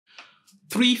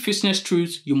3 fitness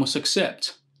truths you must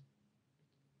accept.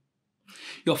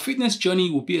 Your fitness journey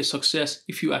will be a success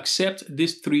if you accept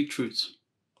these 3 truths.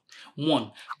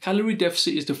 1. Calorie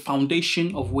deficit is the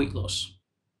foundation of weight loss.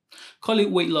 Call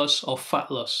it weight loss or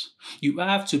fat loss. You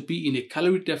have to be in a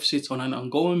calorie deficit on an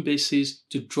ongoing basis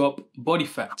to drop body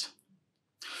fat.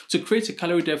 To create a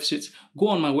calorie deficit, go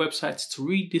on my website to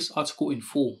read this article in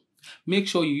full. Make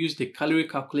sure you use the calorie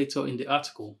calculator in the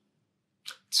article.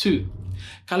 2.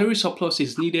 Calorie surplus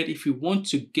is needed if you want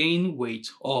to gain weight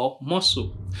or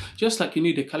muscle. Just like you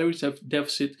need a calorie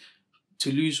deficit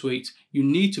to lose weight, you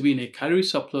need to be in a calorie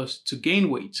surplus to gain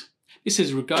weight. This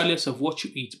is regardless of what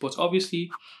you eat, but obviously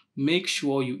make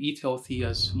sure you eat healthy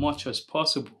as much as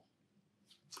possible.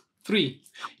 3.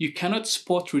 You cannot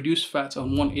spot reduced fat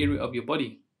on one area of your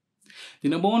body. The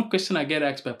number one question I get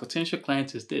asked by potential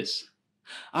clients is this: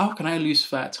 how can I lose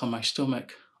fat on my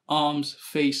stomach, arms,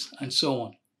 face, and so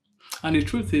on? And the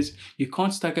truth is, you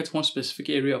can't target one specific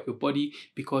area of your body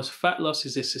because fat loss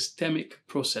is a systemic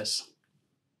process.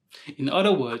 In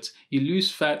other words, you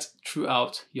lose fat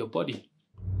throughout your body.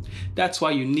 That's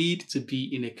why you need to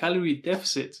be in a calorie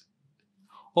deficit.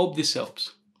 Hope this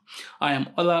helps. I am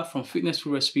Ola from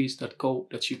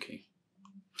fitnessfoodrecipes.co.uk.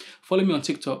 Follow me on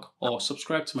TikTok or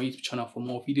subscribe to my YouTube channel for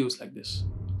more videos like this.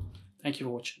 Thank you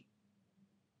for watching.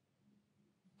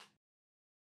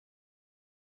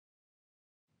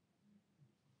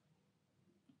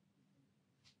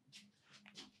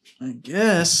 I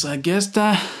guess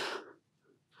that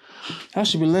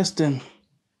should be less than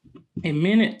a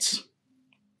minute.